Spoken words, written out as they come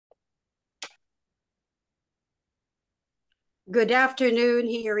Good afternoon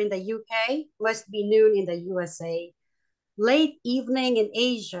here in the UK, must be noon in the USA, late evening in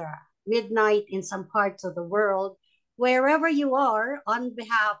Asia, midnight in some parts of the world. Wherever you are, on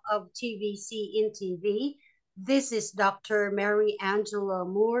behalf of TVC in TV, this is Dr. Mary Angela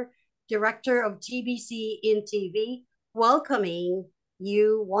Moore, Director of TBC in TV, welcoming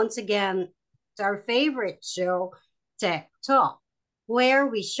you once again to our favorite show, Tek Talk, where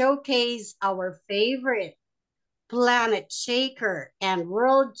we showcase our favorite planet shaker and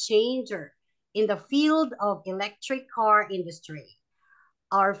world changer in the field of electric car industry.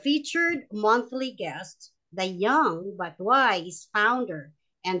 Our featured monthly guest, the young but wise founder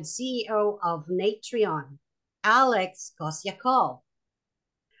and CEO of NATRION, Alex Kosyakov.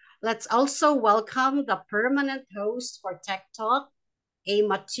 Let's also welcome the permanent host for Tek Talk, a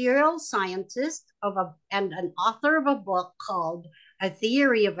material scientist and an author of a book called A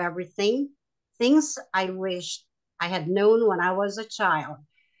Theory of Everything, Things I Wish I had known when I was a child.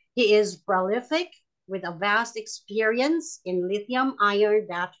 He is prolific with a vast experience in lithium ion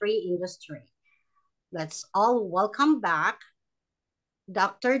battery industry. Let's all welcome back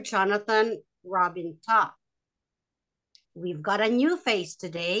Dr. Jonathan Robin Top. We've got a new face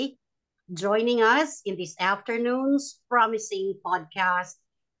today. Joining us in this afternoon's promising podcast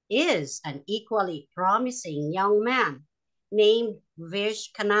is an equally promising young man named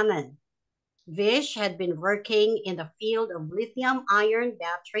Vish Kananan. Vish had been working in the field of lithium ion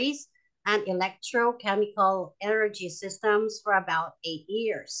batteries and electrochemical energy systems for about 8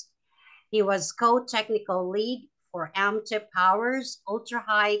 years. He was co-technical lead for AMTIP Power's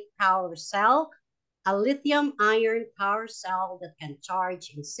ultra-high power cell, a lithium ion power cell that can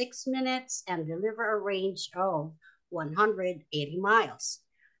charge in 6 minutes and deliver a range of 180 miles.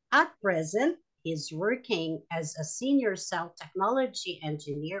 At present, he's working as a senior cell technology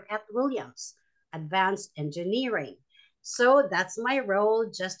engineer at Williams Advanced Engineering. So that's my role,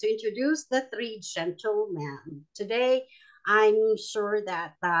 just to introduce the three gentlemen. Today, I'm sure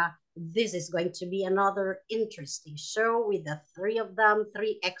that this is going to be another interesting show with the three of them,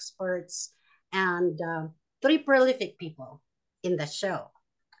 three experts, and three prolific people in the show.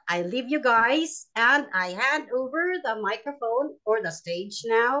 I leave you guys and I hand over the microphone or the stage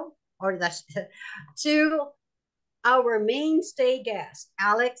now or the to our mainstay guest,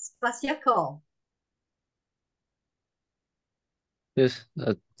 Alex Kosyakov. Yes,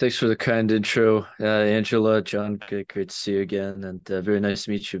 thanks for the kind intro, Angela, John. Great to see you again, and very nice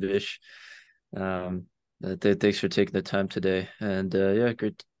to meet you, Vish. Thanks for taking the time today, and yeah,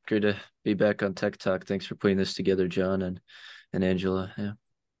 great to be back on Tek Talk. Thanks for putting this together, John and Angela.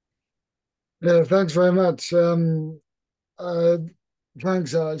 Yeah, thanks very much.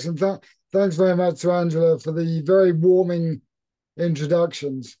 Thanks, Alex, and thanks very much to Angela for the very warming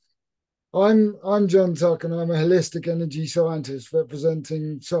introductions. I'm John Tuck, and I'm a holistic energy scientist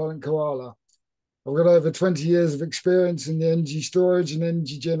representing Silent Koala. I've got over 20 years of experience in the energy storage and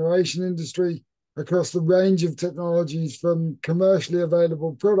energy generation industry across the range of technologies from commercially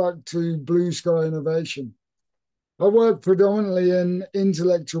available product to blue sky innovation. I work predominantly in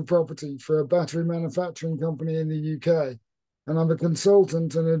intellectual property for a battery manufacturing company in the UK, and I'm a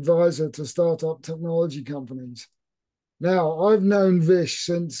consultant and advisor to startup technology companies. Now, I've known Vish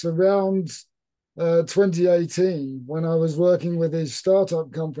since around 2018 when I was working with his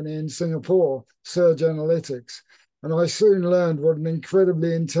startup company in Singapore, Surge Analytics, and I soon learned what an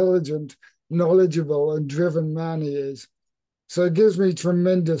incredibly intelligent, knowledgeable, and driven man he is. So it gives me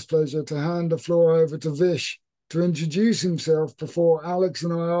tremendous pleasure to hand the floor over to Vish to introduce himself before Alex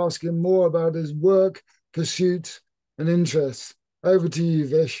and I ask him more about his work, pursuits, and interests. Over to you,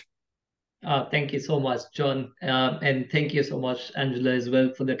 Vish. Thank you so much, John. And thank you so much, Angela, as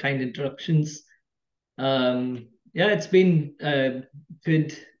well, for the kind introductions. Yeah, it's been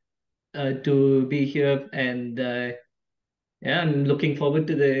good to be here, and yeah, I'm looking forward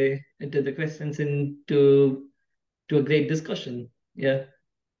to the questions and to a great discussion. Yeah.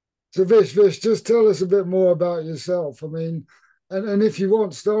 So Vish, just tell us a bit more about yourself. I mean, and if you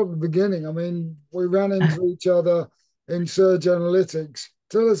want, start at the beginning. I mean, we ran into each other in Surge Analytics.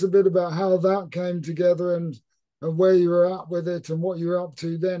 Tell us a bit about how that came together and where you were at with it and what you were up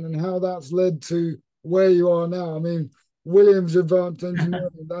to then and how that's led to where you are now. I mean, Williams Advanced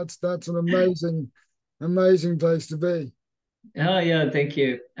Engineering, that's an amazing place to be. Yeah, thank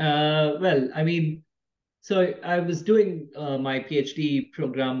you. Well, I mean, so I was doing my PhD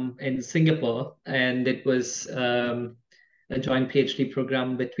program in Singapore, and it was a joint PhD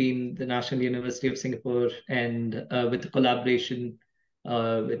program between the National University of Singapore and with the collaboration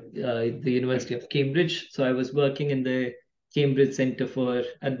with the University of Cambridge. So I was working in the Cambridge Center for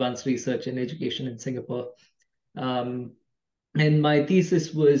Advanced Research and Education in Singapore. And my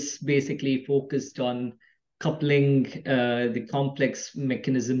thesis was basically focused on coupling the complex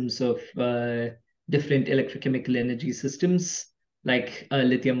mechanisms of different electrochemical energy systems, like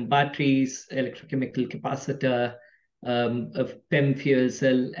lithium batteries, electrochemical capacitor, a PEM fuel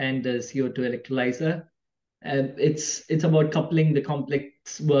cell, and a CO2 electrolyzer. It's about coupling the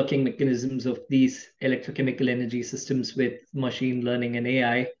complex working mechanisms of these electrochemical energy systems with machine learning and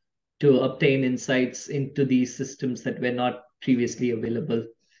AI to obtain insights into these systems that were not previously available.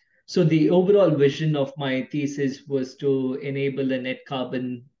 So the overall vision of my thesis was to enable a net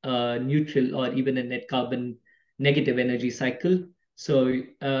carbon neutral or even a net carbon negative energy cycle. So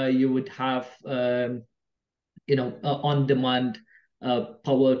you would have on-demand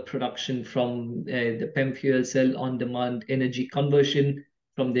power production from the PEM fuel cell, on-demand energy conversion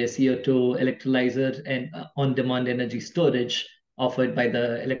from the CO2 electrolyzer, and on-demand energy storage offered by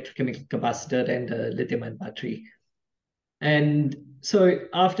the electrochemical capacitor and the lithium-ion battery. And so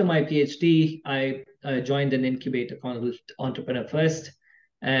after my PhD, I joined an incubator called Entrepreneur First,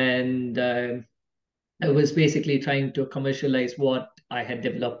 and I was basically trying to commercialize what I had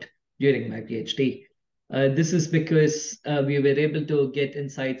developed during my PhD. This is because we were able to get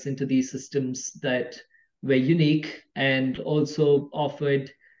insights into these systems that were unique and also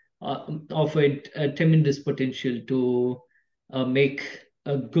offered tremendous potential to make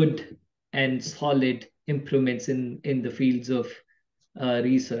a good and solid improvements in the fields of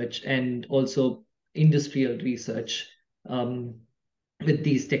research and also industrial research with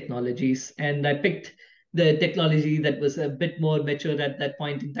these technologies. And I picked the technology that was a bit more mature at that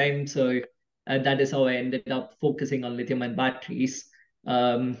point in time. So that is how I ended up focusing on lithium-ion batteries.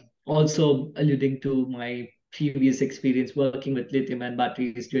 Also alluding to my previous experience working with lithium-ion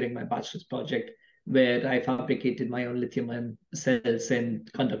batteries during my bachelor's project, where I fabricated my own lithium-ion cells and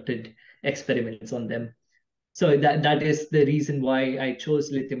conducted experiments on them. So that is the reason why I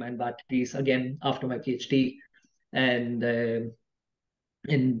chose lithium-ion batteries again after my PhD, and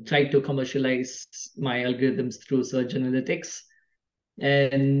tried to commercialize my algorithms through Surge Analytics.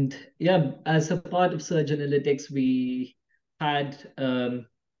 And yeah, as a part of Surge Analytics, we had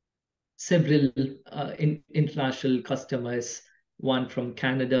several international customers, one from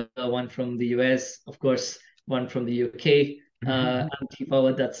Canada, one from the US, of course, one from the UK,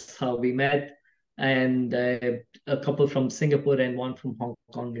 Antipower, that's how we met, and a couple from Singapore and one from Hong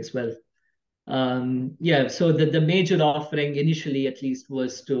Kong as well. Yeah, so the major offering initially, at least,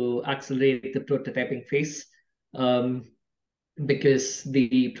 was to accelerate the prototyping phase, because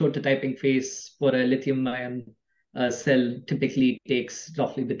the prototyping phase for a lithium-ion cell typically takes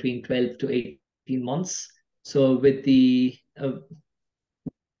roughly between 12 to 18 months. So with the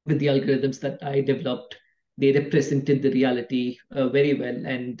algorithms that I developed, they represented the reality very well,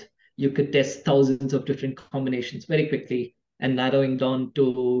 and you could test thousands of different combinations very quickly, and narrowing down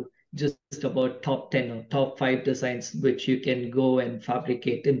to just about top 10 or top 5 designs which you can go and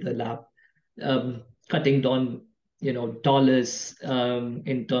fabricate in the lab, cutting down dollars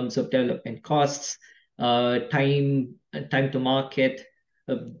in terms of development costs, time to market,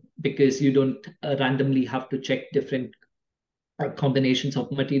 because you don't randomly have to check different combinations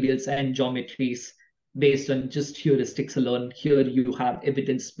of materials and geometries based on just heuristics alone. Here you have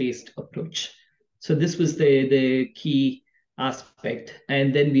evidence-based approach. So this was the key aspect.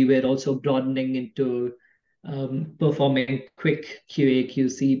 And then we were also broadening into performing quick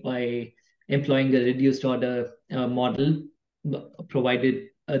QA/QC by employing a reduced order model provided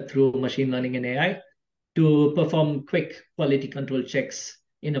through machine learning and AI to perform quick quality control checks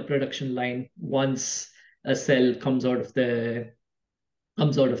in a production line once a cell comes out of the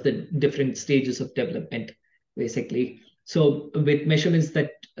different stages of development, basically. So with measurements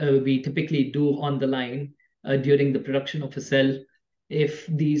that we typically do on the line during the production of a cell, if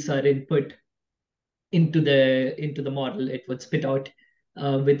these are input into the model, it would spit out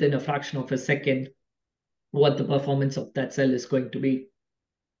within a fraction of a second what the performance of that cell is going to be.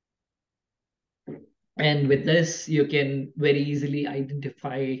 And with this, you can very easily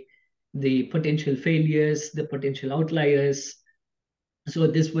identify the potential failures, the potential outliers. So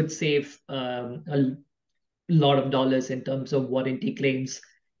this would save a lot of dollars in terms of warranty claims,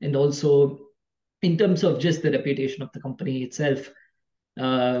 and also in terms of just the reputation of the company itself,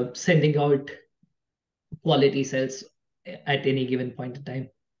 sending out quality cells at any given point in time.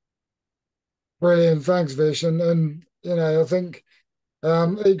 Brilliant, thanks, Vish. And I think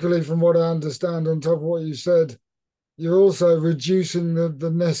equally from what I understand, on top of what you said, you're also reducing the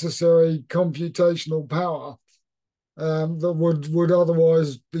necessary computational power that would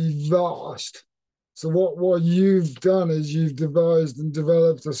otherwise be vast. So what you've done is you've devised and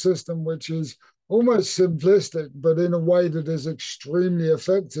developed a system which is almost simplistic, but in a way that is extremely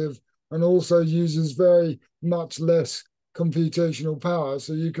effective and also uses very much less computational power.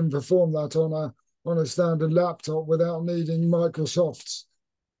 So you can perform that on a standard laptop without needing Microsoft's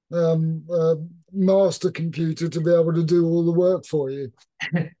master computer to be able to do all the work for you.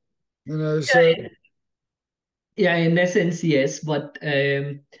 So yeah, in essence, yes, but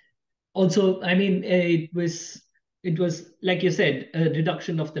also, I mean, it was like you said, a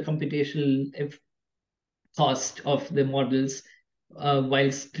reduction of the computational cost of the models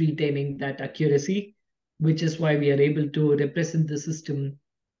whilst retaining that accuracy, which is why we are able to represent the system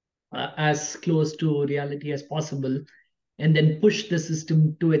as close to reality as possible, and then push the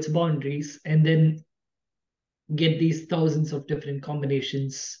system to its boundaries, and then get these thousands of different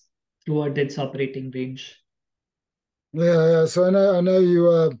combinations throughout its operating range. Yeah. So I know you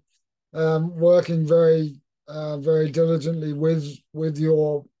are working very diligently with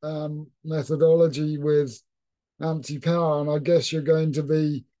your methodology with anti-power, and I guess you're going to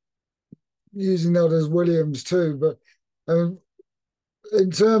be using that as Williams too. But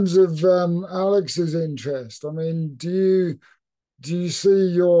in terms of Alex's interest, I mean, do you see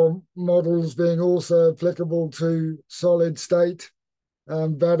your models being also applicable to solid state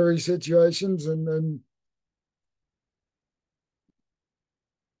battery situations? And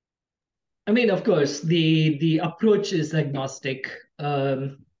I mean, of course, the approach is agnostic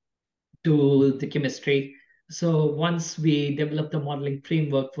to the chemistry. So once we develop the modeling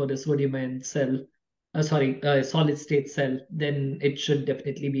framework for the sodium ion cell, solid state cell, then it should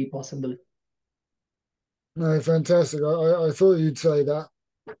definitely be possible. no, fantastic. I thought you'd say that.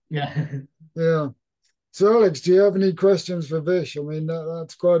 Yeah. Yeah. So Alex, do you have any questions for Vish? I mean,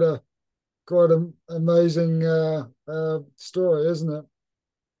 that's quite an amazing story, isn't it?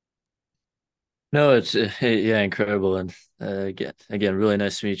 No, it's yeah, incredible, and again, really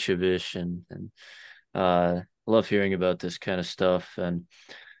nice to meet you, Vish, and love hearing about this kind of stuff, and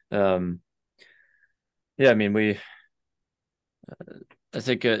yeah, I mean, I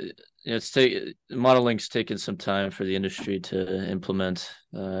think modeling's taken some time for the industry to implement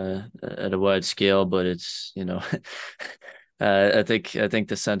at a wide scale, but it's I think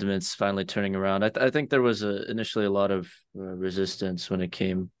the sentiment's finally turning around. I think there was initially a lot of resistance when it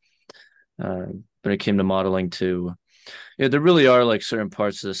came to modeling to. There really are like certain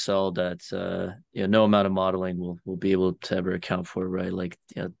parts of the cell that no amount of modeling will be able to ever account for, right? Like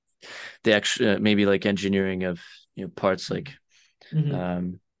the actual maybe like engineering of parts like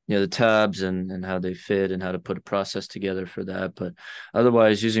the tabs and how they fit and how to put a process together for that. But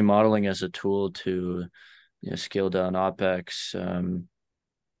otherwise, using modeling as a tool to scale down OpEx and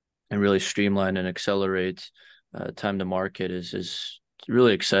really streamline and accelerate time to market is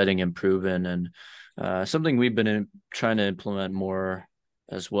really exciting and proven, and something we've been trying to implement more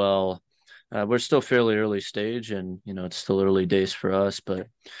as well. We're still fairly early stage, and it's still early days for us, but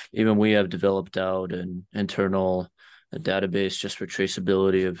even we have developed out an internal database just for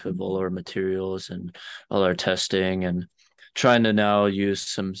traceability of all our materials and all our testing, and trying to now use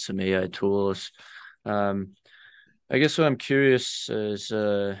some AI tools. I guess what I'm curious is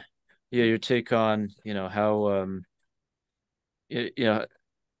your take on how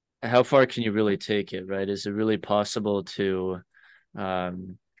how far can you really take it, right? Is it really possible to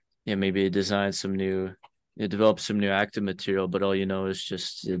maybe develop some new active material, but all is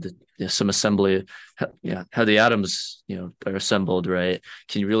just some assembly, how the atoms are assembled, right?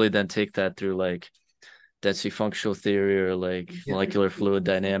 Can you really then take that through like density functional theory or like molecular fluid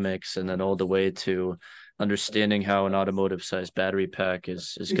dynamics, and then all the way to understanding how an automotive sized battery pack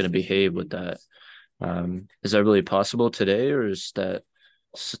is going to behave with that? Is that really possible today, or is that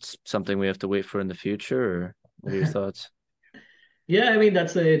something we have to wait for in the future, or what are your thoughts? Yeah, I mean,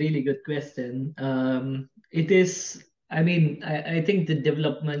 that's a really good question. It is, I mean, I think the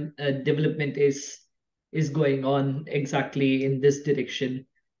development is going on exactly in this direction,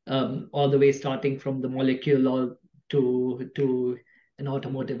 all the way starting from the molecule all to an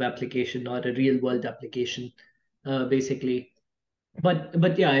automotive application or a real world application, basically.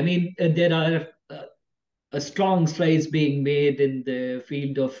 But yeah, I mean, there are a strong strides being made in the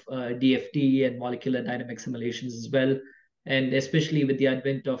field of DFT and molecular dynamic simulations as well, and especially with the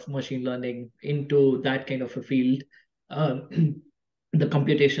advent of machine learning into that kind of a field, the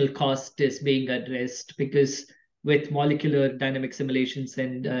computational cost is being addressed, because with molecular dynamic simulations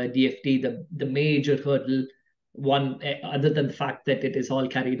and DFT, the major hurdle, one other than the fact that it is all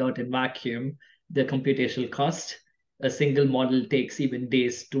carried out in vacuum, the computational cost. A single model takes even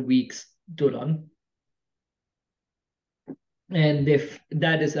days to weeks to run. And if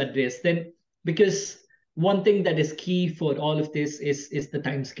that is addressed, then because one thing that is key for all of this is the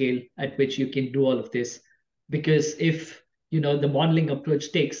time scale at which you can do all of this. Because if the modeling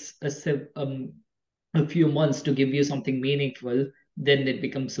approach takes a few months to give you something meaningful, then it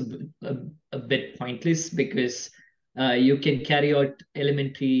becomes a bit pointless, because you can carry out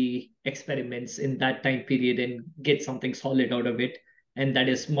elementary experiments in that time period and get something solid out of it. And that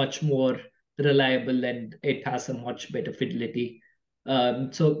is much more reliable, and it has a much better fidelity.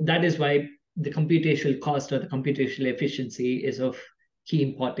 So that is why the computational cost or the computational efficiency is of key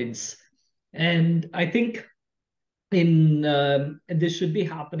importance. And I think this should be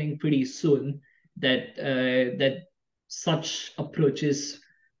happening pretty soon, that such approaches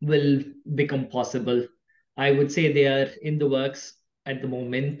will become possible. I would say they are in the works at the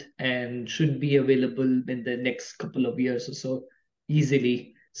moment and should be available in the next couple of years or so,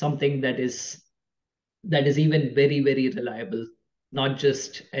 easily. Something that is even very, very reliable, not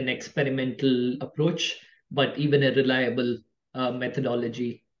just an experimental approach, but even a reliable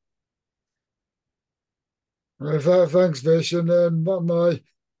methodology. Thanks, Vish. And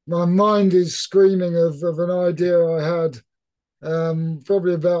my mind is screaming of an idea I had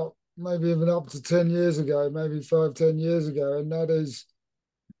probably about maybe even up to 10 years ago, maybe 5-10 years ago. And that is,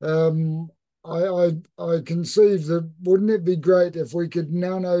 I conceived that, wouldn't it be great if we could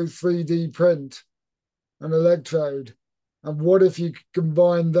nano 3D print an electrode? And what if you could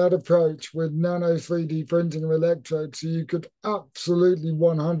combine that approach with nano 3D printing of electrodes, so you could absolutely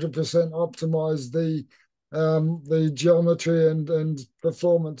 100% optimize the geometry and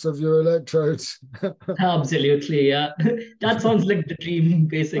performance of your electrodes? Absolutely, yeah. That sounds like the dream,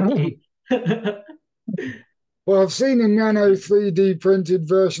 basically. Well, I've seen a nano 3D printed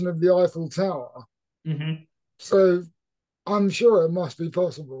version of the Eiffel Tower. Mm-hmm. So I'm sure it must be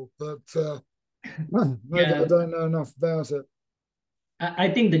possible, but maybe I don't know enough about it. I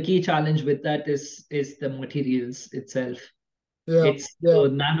think the key challenge with that is the materials itself. Yeah, It's yeah, to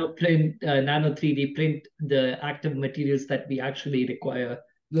nano 3D print the active materials that we actually require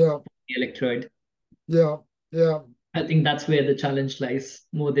yeah, for the electrode. yeah, yeah, I think that's where the challenge lies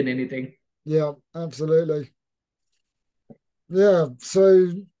more than anything. yeah, absolutely. Yeah,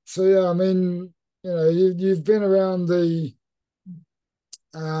 so yeah, I mean, you've been around the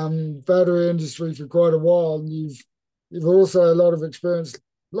battery industry for quite a while, and you've also a lot of experience,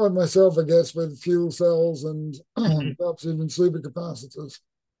 like myself, I guess, with fuel cells and perhaps even supercapacitors.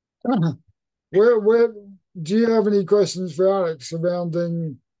 Where do you have any questions for Alex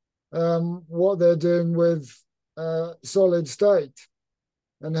surrounding what they're doing with solid state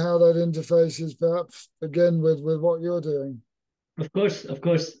and how that interfaces perhaps again with what you're doing? Of course,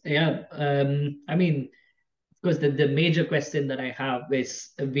 yeah. I mean, of course, the major question that I have is,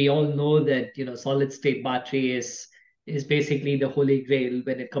 we all know that solid state battery is basically the holy grail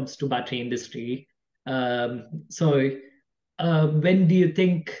when it comes to battery industry. So when do you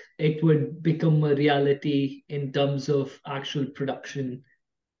think it would become a reality in terms of actual production,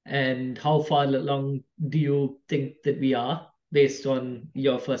 and how far along do you think that we are, based on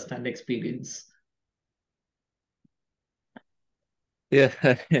your first-hand experience? Yeah,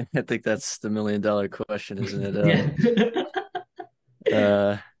 I think that's the $1 million question, isn't it?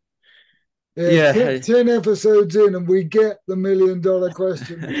 Yeah. Yeah, Yeah, 10 episodes in, and we get the $1 million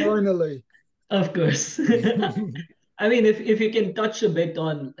question finally. Of course. I mean, if you can touch a bit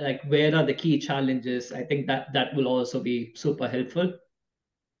on, like, where are the key challenges, I think that will also be super helpful.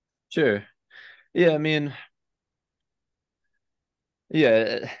 sure. Yeah, I mean,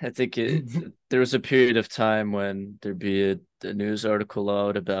 yeah, I think there was a period of time when there'd be a news article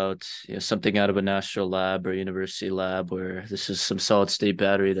out about something out of a national lab or university lab where this is some solid state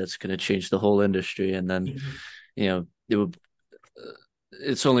battery that's going to change the whole industry, and then it would.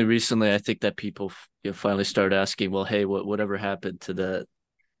 It's only recently, I think, that people finally started asking, well, hey, whatever happened to that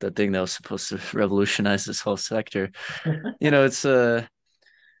thing that was supposed to revolutionize this whole sector? It's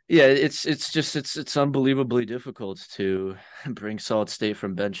yeah, it's unbelievably difficult to bring solid state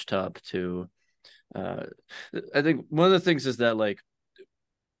from benchtop to I think one of the things is that, like,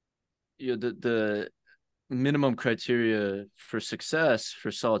 the minimum criteria for success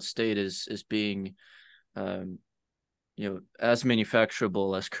for solid state is being as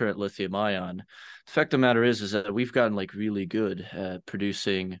manufacturable as current lithium ion. The fact of the matter is that we've gotten, like, really good at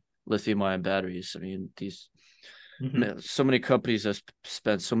producing lithium ion batteries. I mean, so many companies have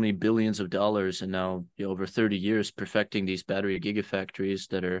spent so many billions of dollars, and now over 30 years perfecting these battery gigafactories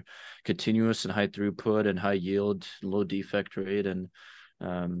that are continuous and high throughput and high yield, low defect rate, and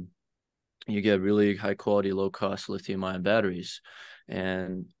you get really high quality, low cost lithium ion batteries.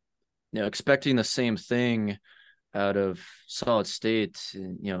 And expecting the same thing out of solid state,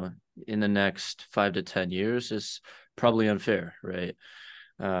 in the next 5 to 10 years is probably unfair, right?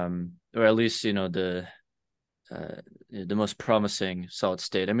 Or at least, the most promising solid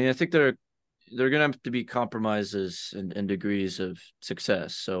state. I mean, I think there are going to have to be compromises and degrees of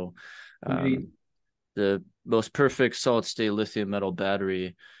success. So the most perfect solid state lithium metal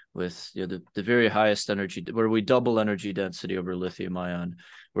battery with the very highest energy, where we double energy density over lithium ion,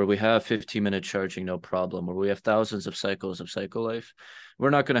 where we have 15-minute charging, no problem, where we have thousands of cycles of cycle life. We're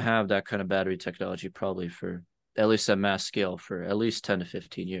not going to have that kind of battery technology probably for at least at mass scale for at least 10 to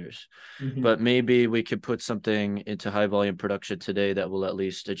 15 years. But maybe we could put something into high volume production today that will at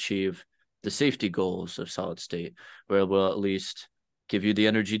least achieve the safety goals of solid state, where it will at least give you the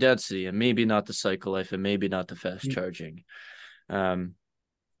energy density and maybe not the cycle life and maybe not the fast charging.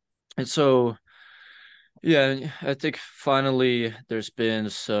 And so, yeah, I think finally there's been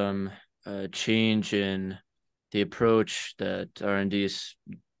some change in the approach that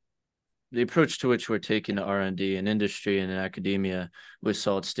the approach to which we're taking to R&D in industry and in academia with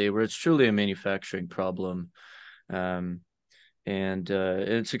solid state, where it's truly a manufacturing problem. And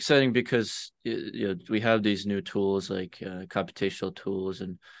it's exciting because we have these new tools like computational tools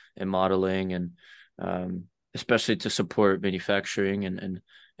and modeling, and especially to support manufacturing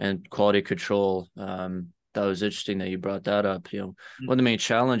and quality control. That was interesting that you brought that up. One of the main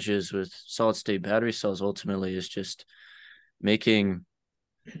challenges with solid state battery cells ultimately is just making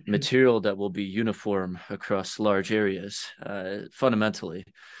material that will be uniform across large areas, fundamentally.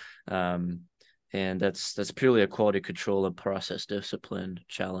 And that's purely a quality control and process discipline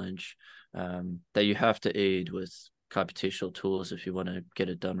challenge that you have to aid with computational tools if you want to get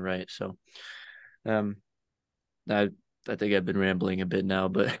it done right. So I think I've been rambling a bit now,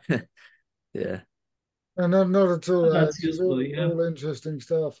 but yeah. No, not at all. That's useful, all interesting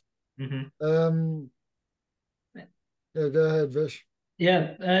stuff. Yeah, go ahead, Vish.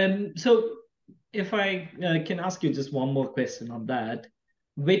 Yeah. So if I can ask you just one more question on that,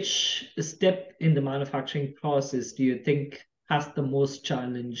 which step in the manufacturing process do you think has the most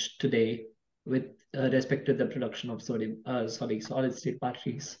challenge today with respect to the production of solid state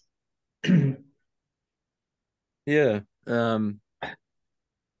batteries? Yeah. The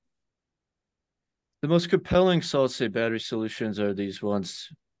most compelling solid state battery solutions are these ones,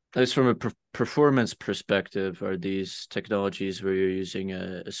 at least from a performance perspective, are these technologies where you're using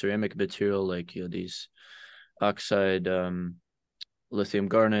a ceramic material like these oxide lithium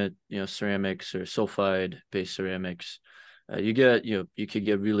garnet ceramics or sulfide based ceramics. You could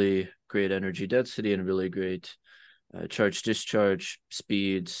get really great energy density and really great charge discharge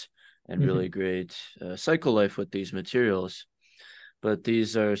speeds and really great cycle life with these materials. But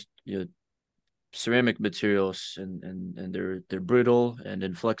these are ceramic materials, and they're brittle and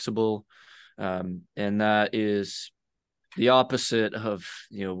inflexible, and that is the opposite of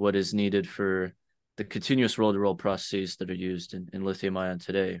what is needed for the continuous roll-to-roll processes that are used in lithium ion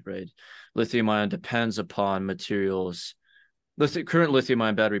today, right? Lithium ion depends upon materials. Current lithium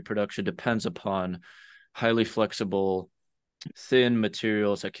ion battery production depends upon highly flexible, thin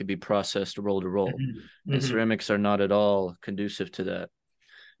materials that can be processed roll to roll, and ceramics are not at all conducive to that.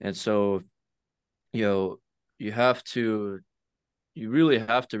 And so you really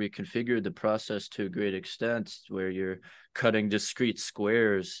have to reconfigure the process to a great extent, where you're cutting discrete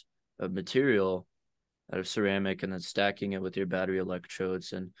squares of material out of ceramic and then stacking it with your battery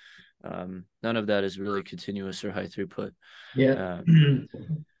electrodes, and none of that is really continuous or high throughput.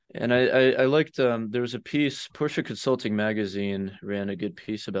 And I liked there was a piece, Porsche Consulting Magazine ran a good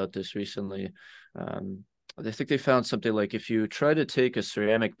piece about this recently. I think they found something like, if you try to take a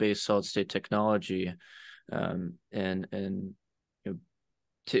ceramic based solid state technology and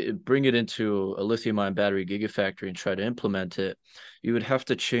to bring it into a lithium ion battery gigafactory and try to implement it, you would have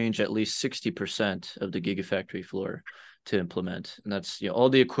to change at least 60% of the gigafactory floor to implement. And that's all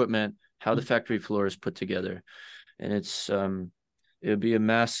the equipment, how the factory floor is put together. And it would be a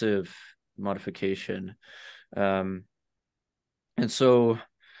massive modification. And so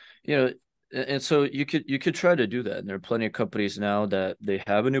you could try to do that. And there are plenty of companies now that they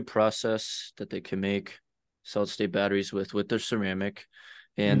have a new process that they can make solid state batteries with their ceramic,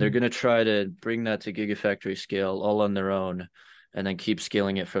 and they're going to try to bring that to gigafactory scale all on their own, and then keep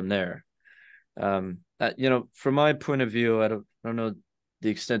scaling it from there. From my point of view, I don't know the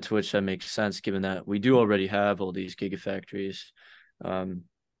extent to which that makes sense, given that we do already have all these gigafactories.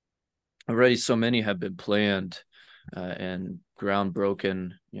 Already so many have been planned and ground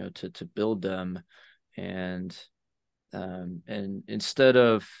broken, to build them, and instead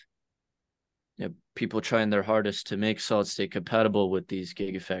of people trying their hardest to make solid state compatible with these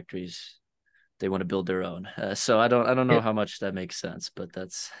gigafactories, they want to build their own. So I don't know how much that makes sense, but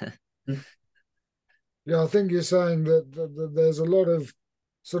that's Yeah, I think you're saying that there's a lot of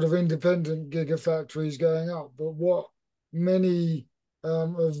sort of independent gigafactories going up, but what many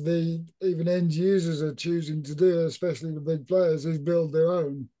of the even end users are choosing to do, especially the big players, is build their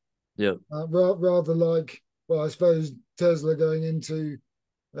own. yeah. Rather like, well, I suppose Tesla going into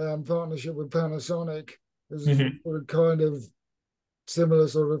partnership with Panasonic is a kind of similar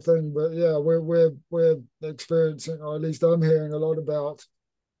sort of thing. But yeah, we're experiencing, or at least I'm hearing a lot about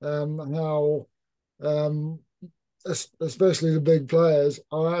how especially the big players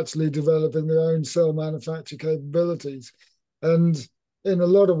are actually developing their own cell manufacture capabilities, and in a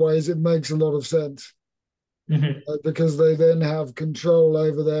lot of ways it makes a lot of sense because they then have control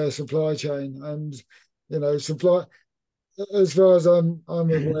over their supply chain. And supply, as far as I'm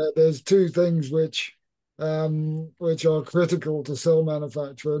aware, there's two things which are critical to cell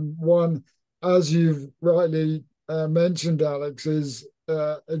manufacture. And one, as you've rightly mentioned, Alex, is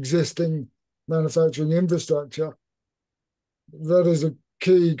existing manufacturing infrastructure. That is a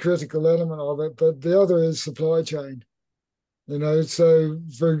key critical element of it. But the other is supply chain. So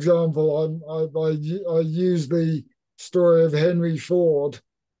for example, I use the story of Henry Ford,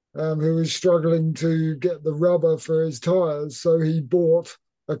 who was struggling to get the rubber for his tires, so he bought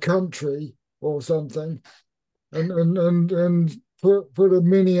a country or something, and put a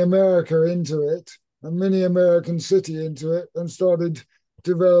mini America into it, a mini American city into it, and started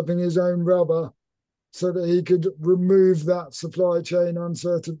developing his own rubber so that he could remove that supply chain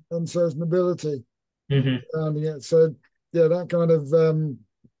uncertainty surrounding it. So yeah, that kind of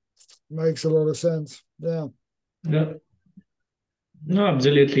makes a lot of sense. Yeah. Yeah. No,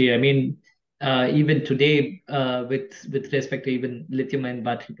 absolutely. I mean, even today, with respect to even lithium-ion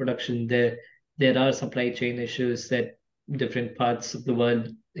battery production, there are supply chain issues that different parts of the world,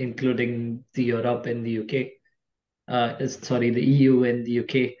 including the Europe and the UK, the EU and the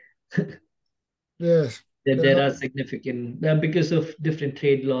UK. Yes. There are significant because of different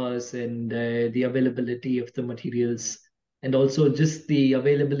trade laws and the availability of the materials, and also just the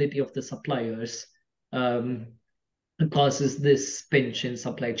availability of the suppliers. Causes this pinch in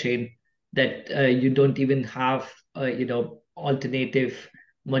supply chain that you don't even have alternative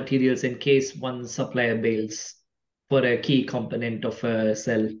materials in case one supplier bails for a key component of a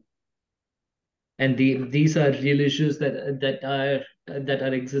cell. And these are real issues that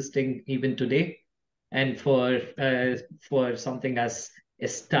are existing even today. And for something as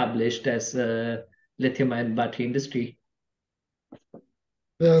established as lithium ion battery industry.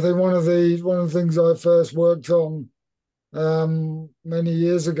 Yeah, I think one of the things I first worked on many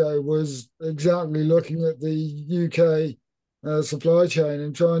years ago was exactly looking at the UK supply chain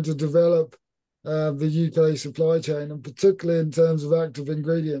and trying to develop the UK supply chain, and particularly in terms of active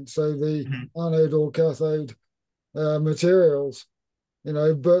ingredients, so the anode or cathode materials.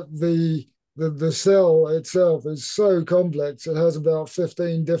 But the cell itself is so complex. It has about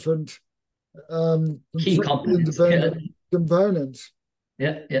 15 different key components, independent components.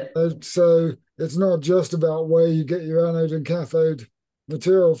 Yeah. So it's not just about where you get your anode and cathode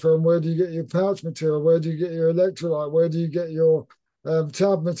material from. Where do you get your pouch material? Where do you get your electrolyte? Where do you get your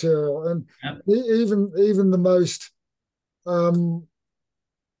tab material? And even the most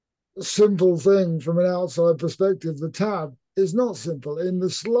simple thing from an outside perspective, the tab is not simple in the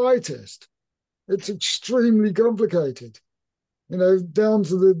slightest. It's extremely complicated. Down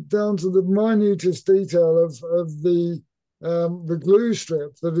to the minutest detail of the glue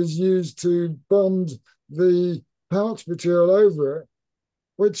strip that is used to bond the pouch material over it,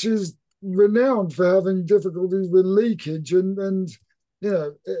 which is renowned for having difficulties with leakage, and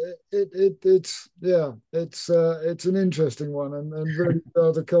it's an interesting one and really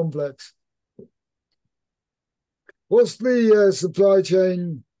rather complex. What's the supply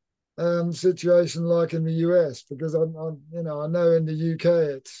chain situation like in the US? Because I know in the UK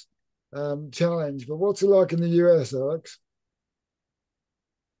it's challenged, but what's it like in the US, Alex?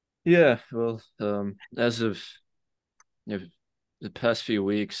 Yeah, well, as of the past few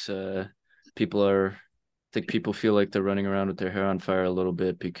weeks, people feel like they're running around with their hair on fire a little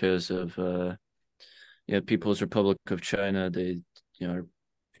bit because of People's Republic of China. They are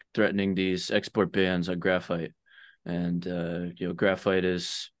threatening these export bans on graphite, and graphite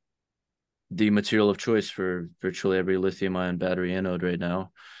is the material of choice for virtually every lithium-ion battery anode right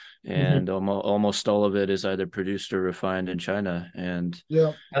now. And almost all of it is either produced or refined in China. And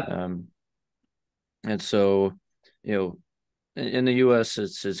so, in the US,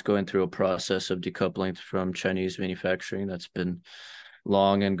 it's going through a process of decoupling from Chinese manufacturing that's been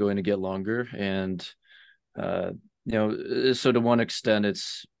long and going to get longer. And so to one extent,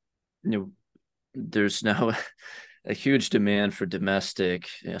 it's there's now a huge demand for domestic,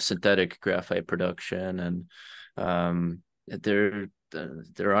 synthetic graphite production, and there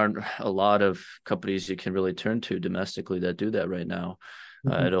aren't a lot of companies you can really turn to domestically that do that right now.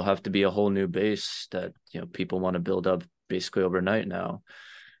 It'll have to be a whole new base that people want to build up basically overnight now.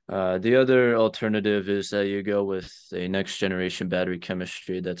 The other alternative is that you go with a next generation battery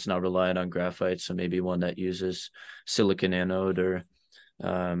chemistry that's not reliant on graphite, so maybe one that uses silicon anode or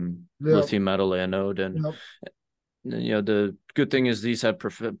lithium metal anode. And the good thing is these have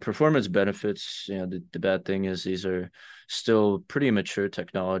performance benefits. The bad thing is these are still pretty mature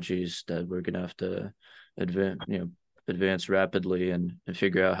technologies that we're going to have to advance rapidly and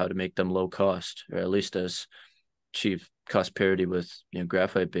figure out how to make them low cost, or at least as achieve cost parity with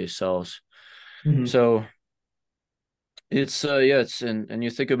graphite based cells. So it's and you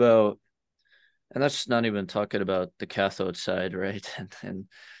think about, and that's not even talking about the cathode side, right? And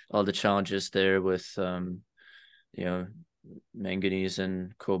all the challenges there with manganese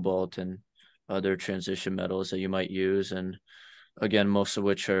and cobalt and other transition metals that you might use, and again, most of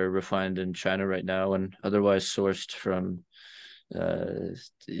which are refined in China right now and otherwise sourced from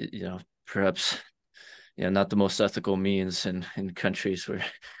perhaps not the most ethical means in countries where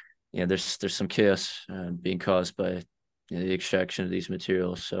there's some chaos being caused by the extraction of these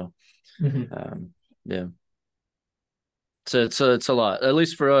materials. So so it's a lot, at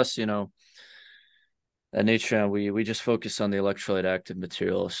least for us. At NATRION, we just focus on the electrolyte active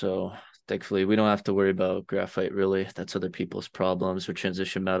material. So thankfully, we don't have to worry about graphite, really. That's other people's problems, or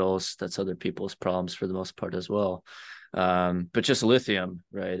transition metals. That's other people's problems for the most part as well. But just lithium,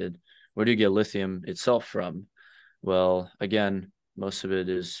 right? Where do you get lithium itself from? Well, again, most of it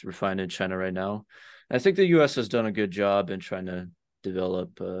is refined in China right now. I think the U.S. has done a good job in trying to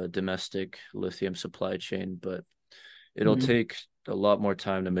develop a domestic lithium supply chain, but it'll take a lot more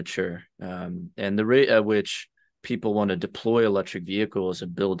time to mature. And the rate at which people want to deploy electric vehicles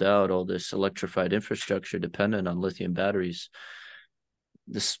and build out all this electrified infrastructure dependent on lithium batteries,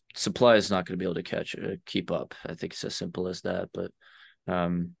 this supply is not going to be able to keep up. I think it's as simple as that, but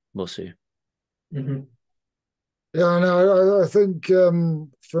we'll see. Yeah, no, I think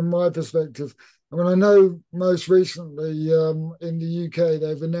from my perspective, I mean, I know most recently in the UK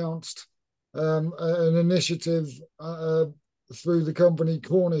they've announced an initiative through the company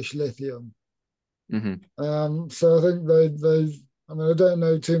Cornish Lithium. So I think I mean, I don't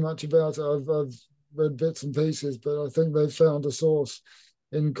know too much about it. I've read bits and pieces, but I think they've found a source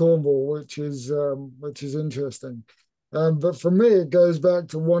in Cornwall, which is interesting. But for me, it goes back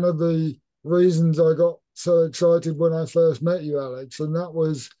to one of the reasons I got so excited when I first met you, Alex, and that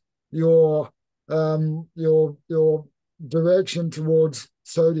was your direction towards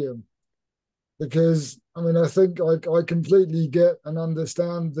sodium. Because I mean, I think I completely get and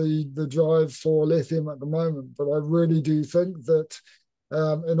understand the drive for lithium at the moment, but I really do think that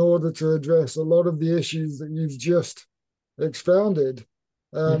in order to address a lot of the issues that you've just expounded,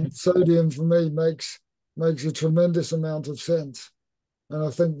 sodium for me makes a tremendous amount of sense, and I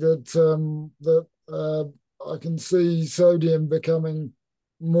think that I can see sodium becoming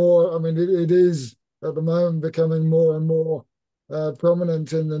more. I mean, it is at the moment becoming more and more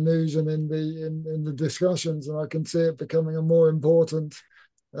prominent in the news and in the discussions, and I can see it becoming a more important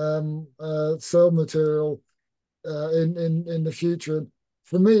cell material in the future.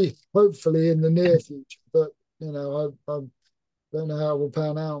 For me, hopefully in the near future, but I don't know how it will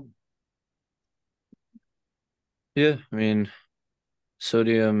pan out. Yeah, I mean,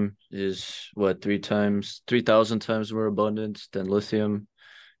 sodium is what 3,000 times more abundant than lithium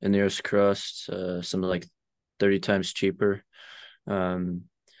in the Earth's crust, something like 30 times cheaper. We've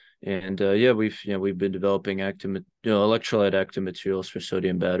been developing electrolyte active materials for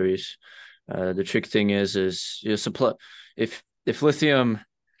sodium batteries. The trick thing is supply. If lithium,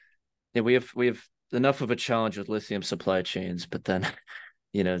 we have enough of a challenge with lithium supply chains, but then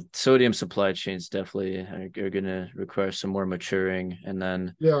sodium supply chains definitely are going to require some more maturing, and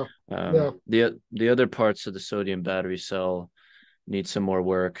then the other parts of the sodium battery cell need some more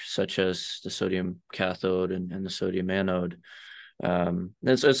work, such as the sodium cathode and the sodium anode. And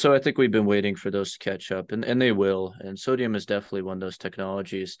so I think we've been waiting for those to catch up, and they will. And sodium is definitely one of those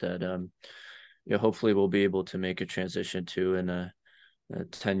technologies that hopefully we'll be able to make a transition to in a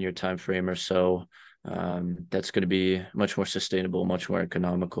 10-year time frame or so. That's going to be much more sustainable, much more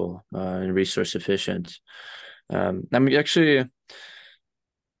economical, and resource efficient. I'm curious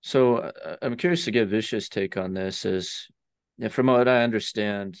to get Vish's take on this. From what I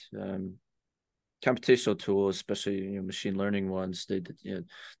understand, computational tools, especially machine learning ones,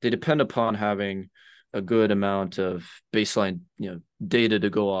 they depend upon having a good amount of baseline, data to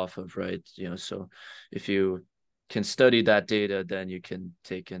go off of, right? So if you can study that data, then you can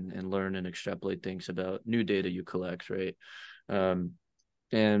take and learn and extrapolate things about new data you collect, right?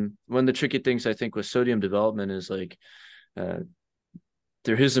 And one of the tricky things I think with sodium development is like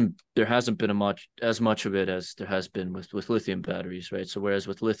there hasn't been as much of it as there has been with lithium batteries, right? So whereas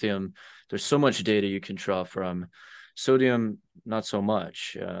with lithium, there's so much data you can draw from, sodium not so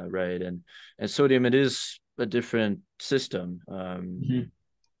much, right? And sodium, it is a different system.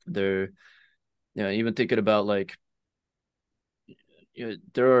 There, even thinking about like,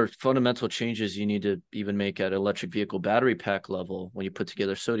 there are fundamental changes you need to even make at electric vehicle battery pack level when you put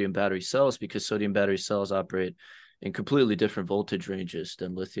together sodium battery cells, because sodium battery cells operate in completely different voltage ranges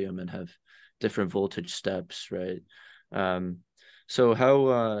than lithium and have different voltage steps, right? So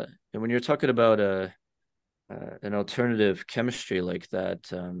how, and when you're talking about an alternative chemistry like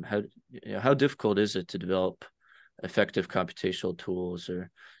that, how difficult is it to develop effective computational tools, or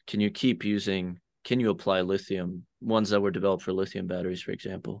can you apply lithium, ones that were developed for lithium batteries, for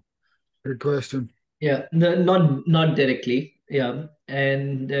example? Good question. Yeah, not directly. Yeah,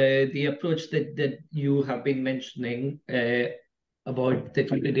 and the approach that you have been mentioning about the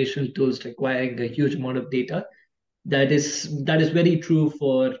computational tools requiring a huge amount of data, that is very true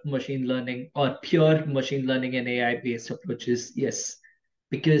for machine learning or pure machine learning and AI based approaches. Yes,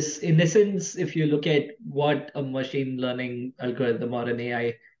 because in essence, if you look at what a machine learning algorithm or an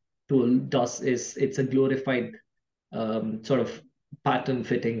AI tool does, is it's a glorified sort of pattern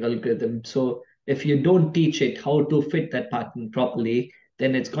fitting algorithm. So if you don't teach it how to fit that pattern properly,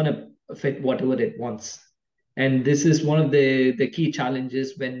 then it's going to fit whatever it wants. And this is one of the key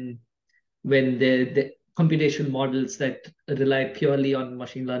challenges when the computational models that rely purely on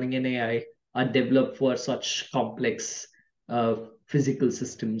machine learning and AI are developed for such complex physical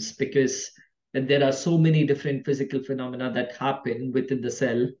systems, because there are so many different physical phenomena that happen within the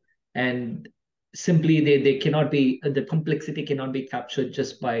cell, and simply they cannot be, the complexity cannot be captured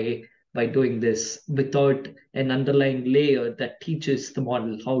just by doing this without an underlying layer that teaches the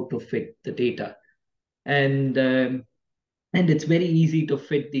model how to fit the data. And it's very easy to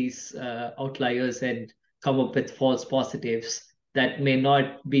fit these outliers and come up with false positives that may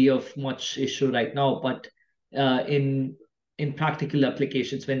not be of much issue right now, but in practical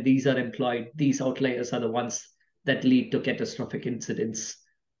applications, when these are employed, these outliers are the ones that lead to catastrophic incidents.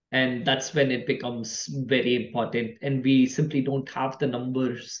 And that's when it becomes very important. And we simply don't have the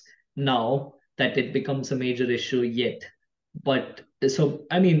numbers now that it becomes a major issue yet. But so,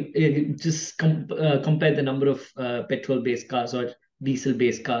 I mean, just compare the number of petrol-based cars or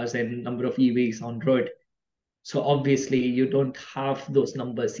diesel-based cars and number of EVs on road. So obviously, you don't have those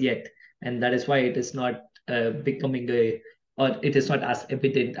numbers yet, and that is why it is not becoming or it is not as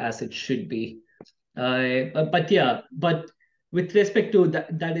evident as it should be. But with respect to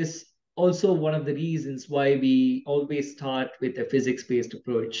that, that is also one of the reasons why we always start with a physics-based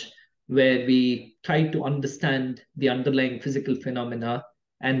approach, where we try to understand the underlying physical phenomena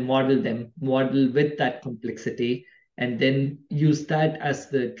and model with that complexity, and then use that as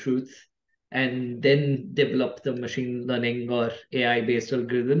the truth, and then develop the machine learning or AI-based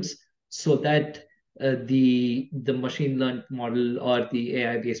algorithms so that the machine learned model or the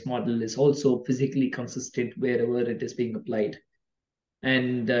AI-based model is also physically consistent wherever it is being applied.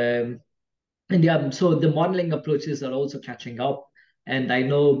 And yeah, so the modeling approaches are also catching up. And I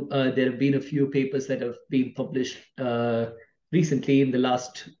know there have been a few papers that have been published recently in the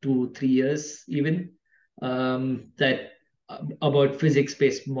last 2-3 years, even that about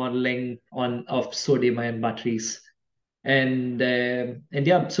physics-based modeling of sodium-ion batteries. And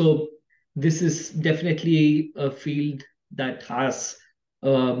yeah, so this is definitely a field that has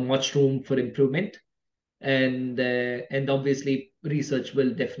much room for improvement, and obviously research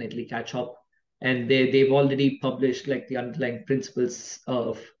will definitely catch up, and they've already published like the underlying principles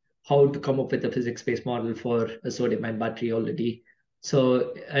of how to come up with a physics-based model for a sodium-ion battery already.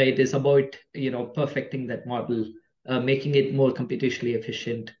 So it is about perfecting that model, making it more computationally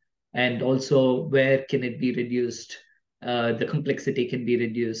efficient, and also where can it be reduced, the complexity can be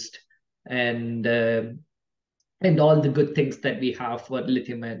reduced, and all the good things that we have for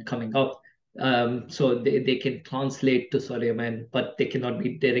lithium ion coming up. So they can translate to sodium ion, but they cannot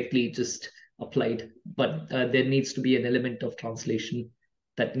be directly just applied. But there needs to be an element of translation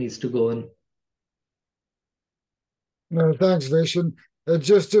that needs to go in. No, thanks, Vish. And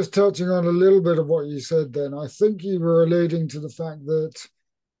just touching on a little bit of what you said then, I think you were alluding to the fact that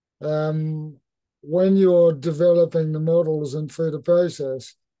when you're developing the models and through the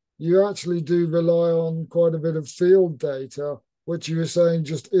process, you actually do rely on quite a bit of field data which you were saying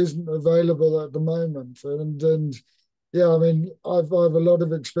just isn't available at the moment. And yeah, I mean, I've a lot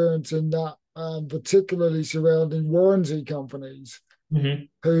of experience in that, particularly surrounding warranty companies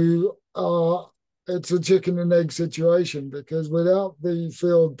who are, it's a chicken and egg situation, because without the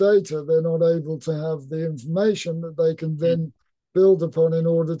field data, they're not able to have the information that they can then build upon in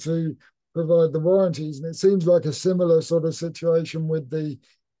order to provide the warranties. And it seems like a similar sort of situation with the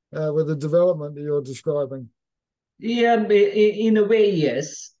development that you're describing. Yeah, in a way,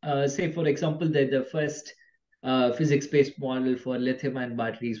 yes. Say, for example, that the first physics-based model for lithium-ion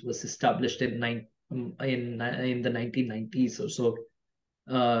batteries was established in the 1990s or so,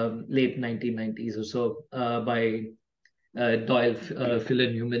 late 1990s or so, by Doyle Philo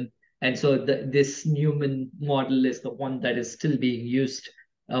Newman. And so this Newman model is the one that is still being used,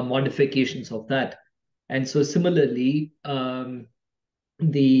 modifications of that. And so similarly,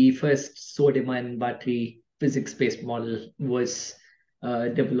 the first sodium-ion battery physics-based model was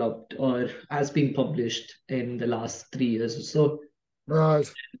developed or has been published in the last 3 years or so.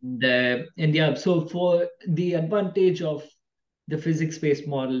 Right. And yeah, so for the advantage of the physics-based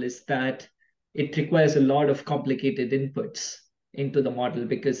model is that it requires a lot of complicated inputs into the model,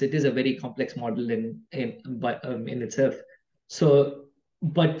 because it is a very complex model in itself. So,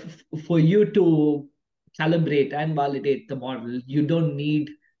 but for you to calibrate and validate the model, you don't need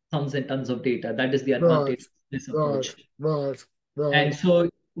tons and tons of data. That is the advantage of this approach. Right. And so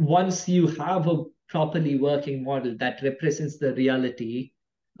once you have a properly working model that represents the reality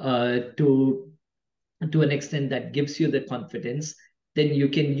to an extent that gives you the confidence, then you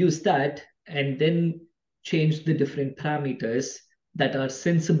can use that and then change the different parameters that are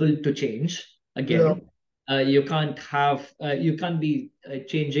sensible to change. Again, you can't be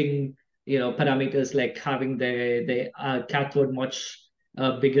changing, parameters like having the cathode much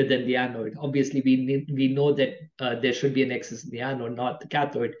bigger than the anode. Obviously, we know that there should be an excess in the anode, not the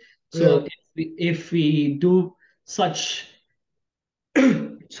cathode. So if we do such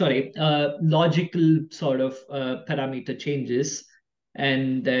logical sort of parameter changes,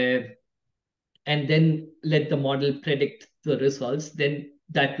 and then let the model predict the results, then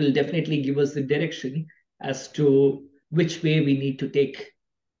that will definitely give us the direction as to which way we need to take.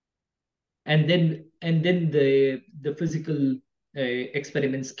 And then the physical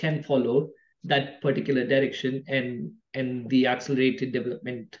experiments can follow that particular direction, and the accelerated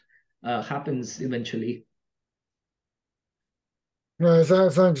development happens eventually. No,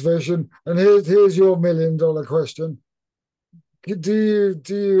 thanks, Vishen. And here's your $1 million question. Do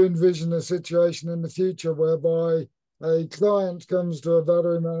you envision a situation in the future whereby a client comes to a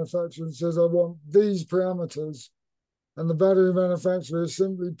battery manufacturer and says, I want these parameters, and the battery manufacturer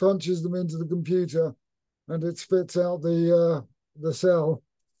simply punches them into the computer and it spits out the cell?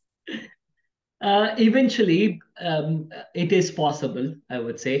 Eventually, it is possible, I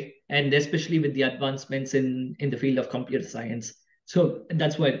would say, and especially with the advancements in the field of computer science. So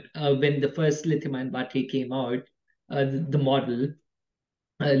that's what when the first lithium-ion battery came out, the model,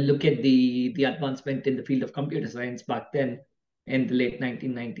 look at the advancement in the field of computer science back then in the late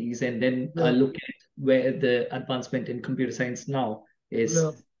 1990s, and then look at where the advancement in computer science now is.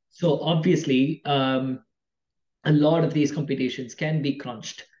 So obviously, a lot of these computations can be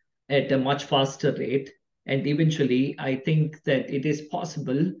crunched at a much faster rate. And eventually, I think that it is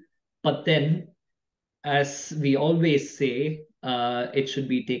possible. But then, as we always say, it should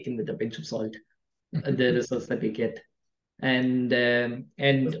be taken with a pinch of salt, the results that we get. And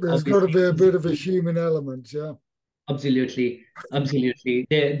there's got to be a bit of a human element, yeah. Absolutely.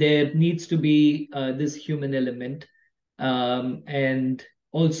 There needs to be this human element. And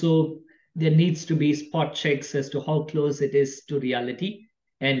also, there needs to be spot checks as to how close it is to reality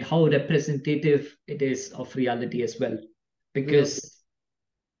and how representative it is of reality as well. Because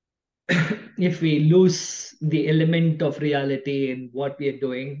if we lose the element of reality in what we are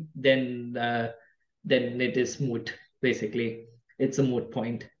doing, then it is moot, basically. It's a moot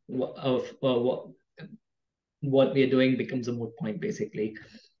point of what we are doing becomes a moot point, basically.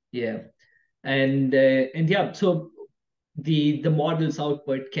 Yeah. And yeah, so the model's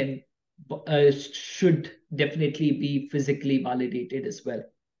output should definitely be physically validated as well.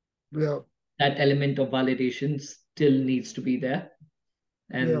 Yeah. That element of validation still needs to be there.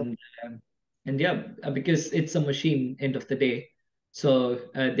 And yeah, because it's a machine, end of the day. So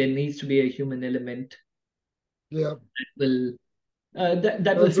there needs to be a human element. Yeah. That will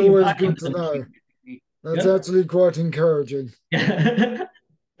That's always good to know. That's actually quite encouraging. We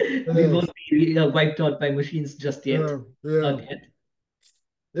won't be wiped out by machines just yet. Not yet.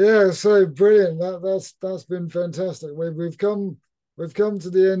 Yeah, so brilliant. That's been fantastic. We've come to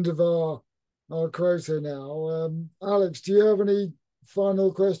the end of our our quota now. Alex, do you have any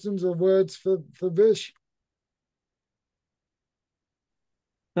final questions or words for Vish?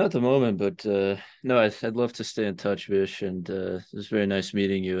 Not at the moment, but no, I'd love to stay in touch, Vish, and it was very nice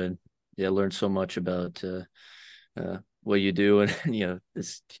meeting you, and yeah, I learned so much about what you do, and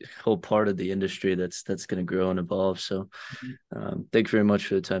this whole part of the industry that's going to grow and evolve. So, thank you very much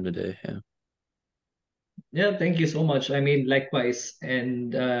for the time today. Yeah. Yeah, thank you so much. I mean, likewise,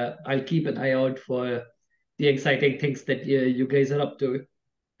 and I'll keep an eye out for the exciting things that you guys are up to,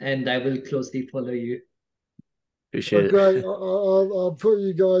 and I will closely follow you. Appreciate it. Okay, I'll put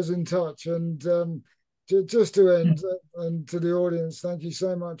you guys in touch. And just to end, and to the audience, thank you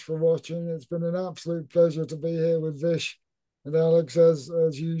so much for watching. It's been an absolute pleasure to be here with Vish and Alex as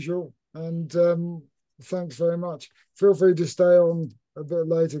usual. And thanks very much. Feel free to stay on a bit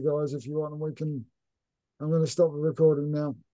later, guys, if you want, and we can. I'm going to stop the recording now.